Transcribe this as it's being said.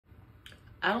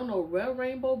I don't know where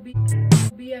Rainbow be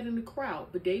at in the crowd,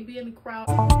 but they be in the crowd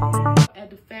at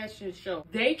the fashion show.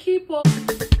 They keep up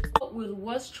with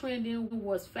what's trending,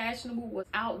 what's fashionable, what's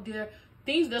out there,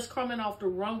 things that's coming off the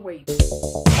runway.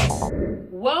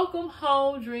 Welcome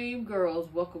home, dream girls.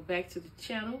 Welcome back to the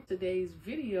channel. Today's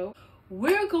video,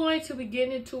 we're going to be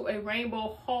getting into a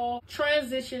rainbow haul,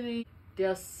 transitioning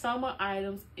their summer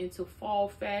items into fall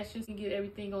fashions and get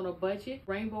everything on a budget.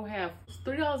 Rainbow have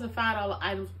 $3 and $5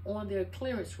 items on their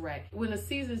clearance rack. When the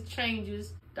season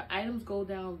changes, the items go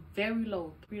down very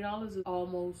low. $3 is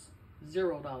almost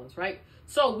 $0, right?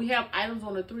 So we have items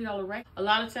on the $3 rack. A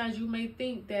lot of times you may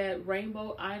think that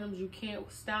rainbow items, you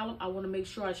can't style them. I want to make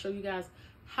sure I show you guys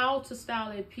how to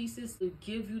style their pieces to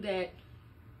give you that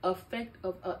effect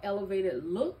of an elevated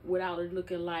look without it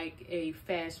looking like a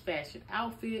fast fashion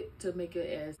outfit, to make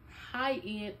it as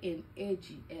high-end and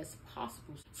edgy as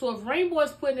possible. So if Rainbow is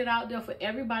putting it out there for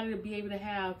everybody to be able to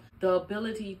have the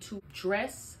ability to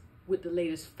dress with the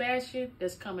latest fashion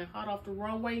that's coming hot off the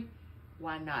runway,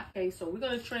 why not? Okay, so we're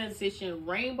going to transition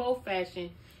rainbow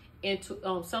fashion into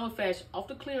summer fashion off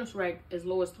the clearance rack as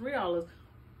low as $3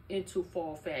 into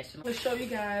fall fashion. I'm going to show you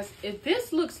guys, if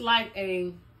this looks like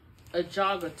a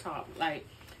jogger top, like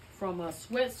from a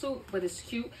sweatsuit, but it's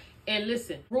cute. And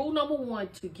listen, rule number one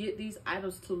to get these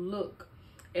items to look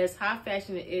as high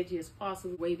fashion and edgy as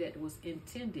possible, the way that it was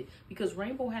intended, because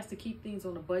Rainbow has to keep things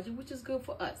on a budget, which is good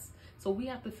for us. So we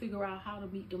have to figure out how to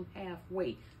meet them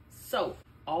halfway. So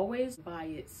always buy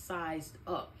it sized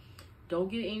up.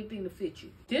 Don't get anything to fit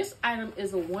you. This item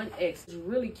is a 1X. It's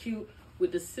really cute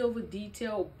with the silver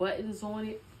detail buttons on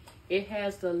it. It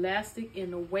has the elastic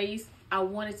in the waist. I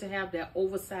wanted to have that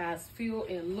oversized feel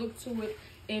and look to it.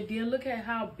 And then look at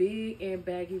how big and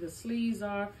baggy the sleeves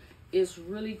are. It's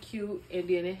really cute. And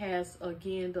then it has,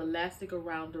 again, the elastic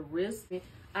around the wrist.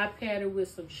 I paired it with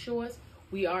some shorts.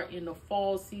 We are in the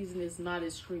fall season. It's not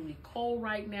extremely cold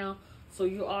right now, so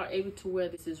you are able to wear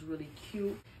this. Is really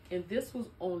cute. And this was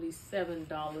only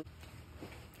 $7.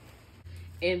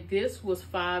 And this was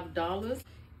 $5.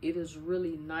 It is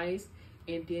really nice.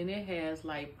 And then it has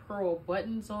like pearl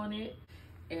buttons on it.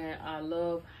 And I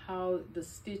love how the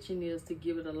stitching is to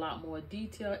give it a lot more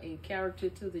detail and character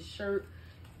to the shirt.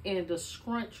 And the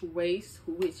scrunch waist,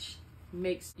 which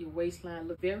makes your waistline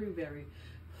look very, very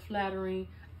flattering.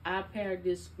 I paired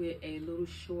this with a little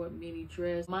short mini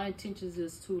dress. My intentions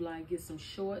is to like get some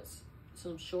shorts,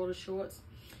 some shorter shorts,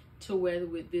 to wear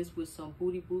with this with some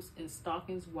booty boots and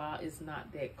stockings while it's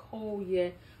not that cold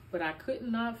yet. But I could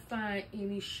not find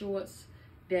any shorts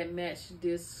that match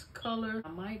this color. I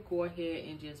might go ahead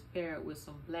and just pair it with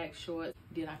some black shorts.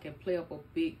 Then I can play up a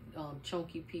big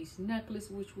chunky piece necklace,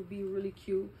 which would be really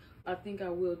cute. I think I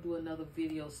will do another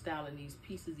video styling these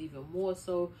pieces even more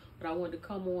so, but I wanted to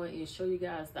come on and show you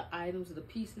guys the items, the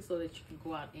pieces, so that you can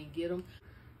go out and get them.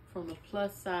 From the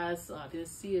plus size, I didn't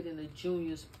see it in the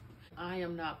juniors. I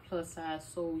am not plus size,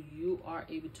 so you are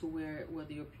able to wear it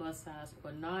whether you're plus size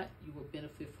or not. You will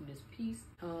benefit from this piece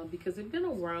because it's been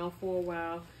around for a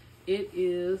while. It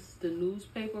is the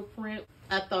newspaper print.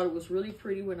 I thought it was really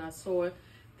pretty when I saw it.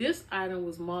 This item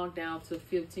was marked down to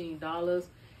 $15,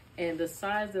 and the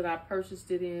size that I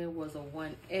purchased it in was a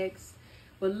 1X.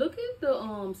 But look at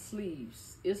the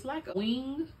sleeves. It's like a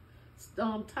wing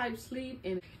type sleeve,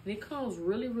 and it comes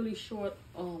really, really short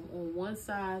on one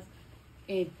side.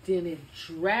 And then it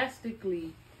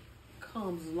drastically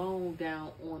comes long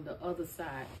down on the other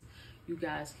side. You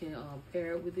guys can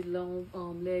pair it with the long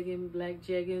legging, black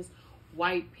jeggings,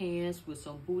 white pants with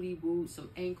some booty boots, some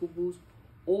ankle boots,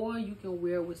 or you can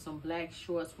wear with some black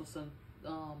shorts with some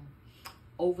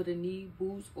over the knee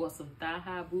boots or some thigh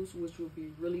high boots, which would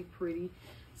be really pretty.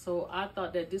 So I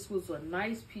thought that this was a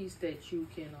nice piece that you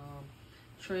can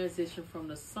transition from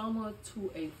the summer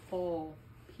to a fall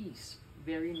piece.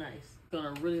 Very nice.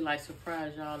 Gonna really like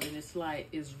surprise y'all, and it's like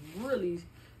it's really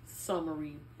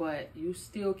summery, but you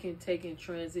still can take and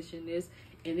transition this.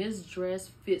 And this dress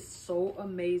fits so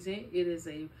amazing. It is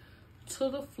a to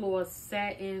the floor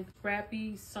satin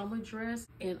scrappy summer dress,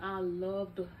 and I love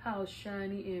how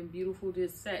shiny and beautiful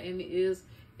this satin is.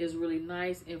 It's really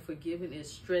nice and forgiving.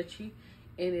 It's stretchy,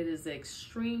 and it is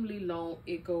extremely long.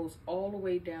 It goes all the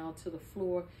way down to the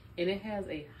floor, and it has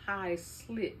a high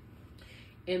slit.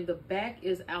 And the back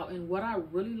is out. And what I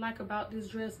really like about this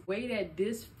dress, the way that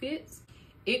this fits,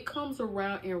 it comes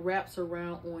around and wraps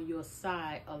around on your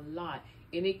side a lot,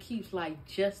 and it keeps like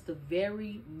just the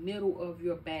very middle of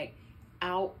your back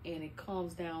out, and it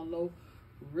comes down low.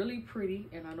 Really pretty.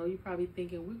 And I know you're probably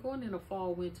thinking, we're going in the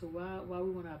fall winter, why we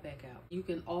want our back out? You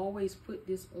can always put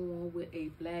this on with a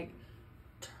black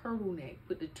turtleneck.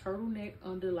 Put the turtleneck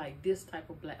under like this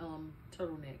type of black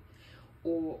turtleneck,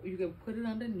 or you can put it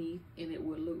underneath and it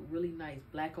will look really nice,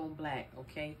 black on black,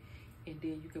 okay? And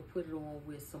then you can put it on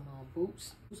with some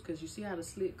boots, because you see how the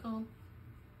slit come,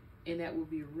 and that would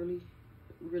be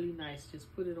really nice.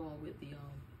 Just put it on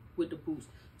with the boots,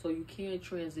 so you can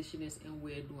transition this and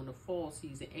wear it during the fall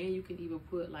season, and you can even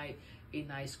put like a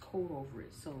nice coat over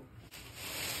it. So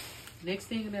next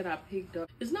thing that I picked up,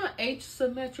 it's not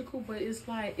asymmetrical, but it's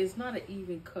like, it's not an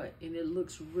even cut, and it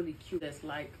looks really cute. That's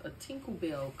like a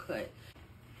Tinkerbell cut.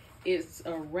 It's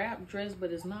a wrap dress,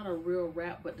 but it's not a real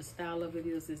wrap, but the style of it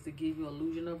is to give you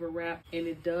illusion of a wrap. And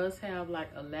it does have like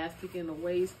elastic in the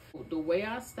waist. The way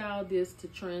I styled this to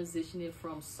transition it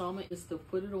from summer is to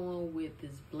put it on with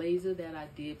this blazer that I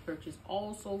did purchase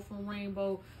also from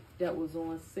Rainbow that was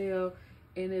on sale,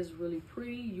 and it's really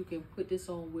pretty. You can put this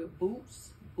on with boots,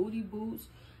 booty boots.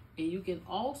 And you can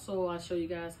also, I'll show you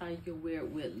guys how you can wear it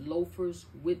with loafers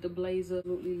with the blazer.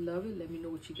 Absolutely love it. Let me know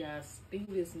what you guys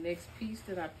think. This next piece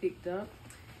that I picked up,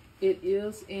 it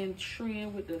is in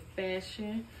trend with the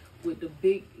fashion, with the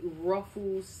big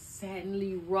ruffles,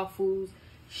 satinly ruffles.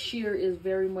 Sheer is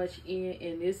very much in,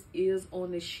 and this is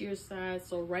on the sheer side.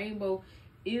 So Rainbow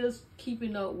is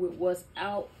keeping up with what's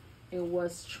out and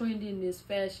what's trending this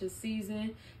fashion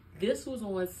season. This was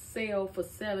on sale for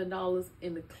 $7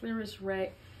 in the clearance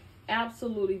rack.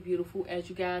 Absolutely beautiful. As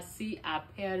you guys see, I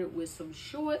paired it with some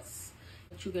shorts,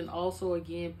 but you can also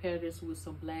again pair this with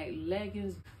some black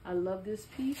leggings. I love this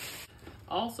piece.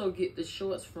 Also get the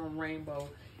shorts from Rainbow,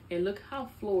 and look how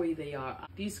flowy they are.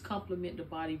 These complement the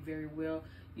body very well.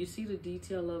 You see the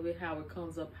detail of it, how it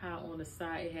comes up high on the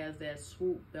side. It has that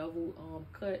swoop bevel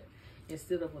cut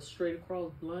instead of a straight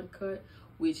across blunt cut,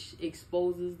 which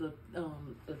exposes the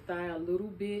thigh a little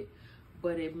bit,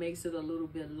 but it makes it a little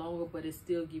bit longer, but it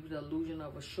still gives you the illusion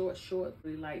of a short.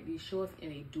 Really like these shorts,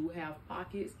 and they do have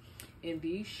pockets. And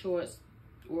these shorts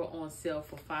were on sale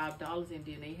for $5, and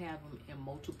then they have them in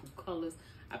multiple colors.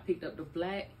 I picked up the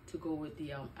black to go with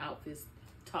the outfits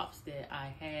tops that I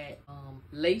had.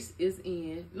 Lace is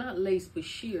in, not lace but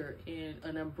sheer, and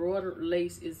an embroidered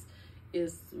lace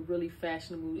is really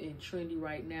fashionable and trendy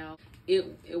right now.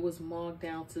 It was marked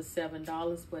down to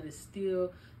 $7, but it's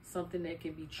still something that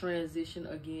can be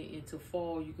transitioned again into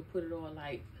fall. You can put it on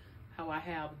like how I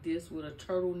have this with a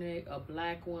turtleneck, a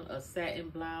black one, a satin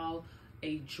blouse,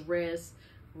 a dress,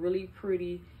 really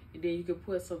pretty. And then you can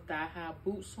put some thigh-high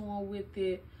boots on with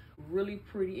it, really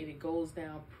pretty, and it goes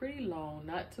down pretty long,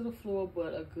 not to the floor,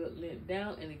 but a good length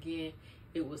down. And again,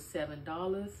 it was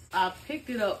 $7. I picked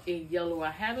it up in yellow.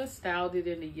 I haven't styled it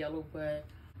in the yellow, but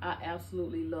I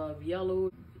absolutely love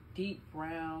yellow. Deep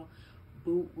brown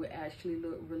boot would actually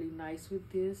look really nice with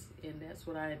this, and that's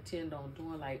what I intend on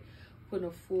doing, like putting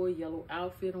a full yellow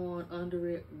outfit on under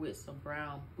it with some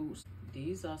brown boots.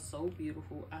 These are so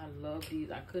beautiful. I love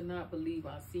these. I could not believe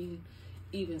I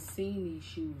even seen these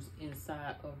shoes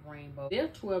inside of Rainbow. They're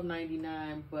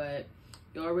 $12.99, but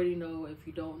you already know, if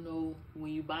you don't know,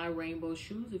 when you buy Rainbow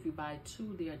shoes, if you buy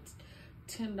two, they're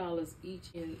 $10 each.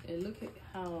 And look at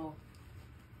how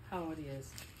it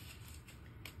is.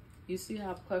 You see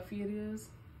how puffy it is?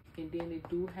 And then they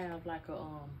do have like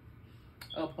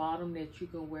a bottom that you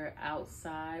can wear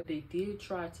outside. They did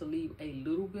try to leave a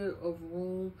little bit of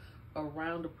room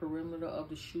around the perimeter of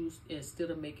the shoes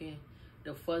instead of making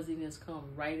the fuzziness come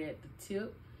right at the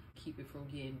tip. Keep it from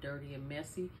getting dirty and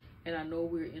messy. And I know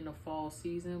we're in the fall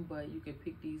season, but you can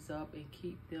pick these up and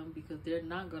keep them because they're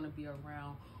not going to be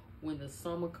around when the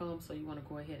summer comes, so you want to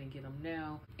go ahead and get them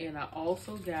now. And I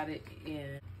also got it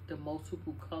in the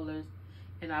multiple colors,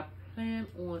 and I plan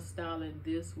on styling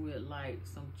this with like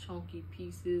some chunky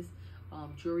pieces,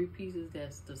 jewelry pieces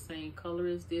that's the same color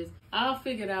as this. I'll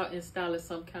figure it out and style it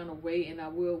some kind of way, and I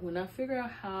will, when I figure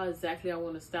out how exactly I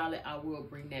want to style it, I will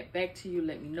bring that back to you.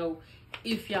 Let me know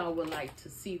if y'all would like to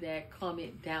see that.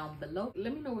 Comment down below.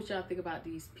 Let me know what y'all think about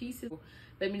these pieces.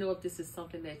 Let me know if this is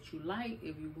something that you like,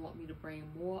 if you want me to bring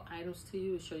more items to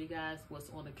you to show you guys what's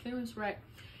on the clearance rack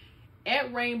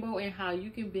at Rainbow and how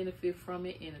you can benefit from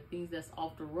it, and the things that's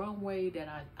off the runway that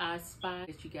I spy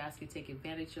that you guys can take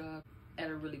advantage of at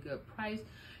a really good price.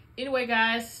 Anyway,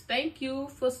 guys, thank you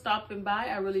for stopping by.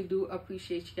 I really do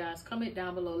appreciate you guys. Comment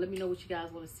down below. Let me know what you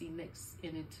guys want to see next.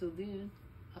 And until then,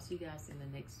 I'll see you guys in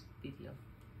the next video.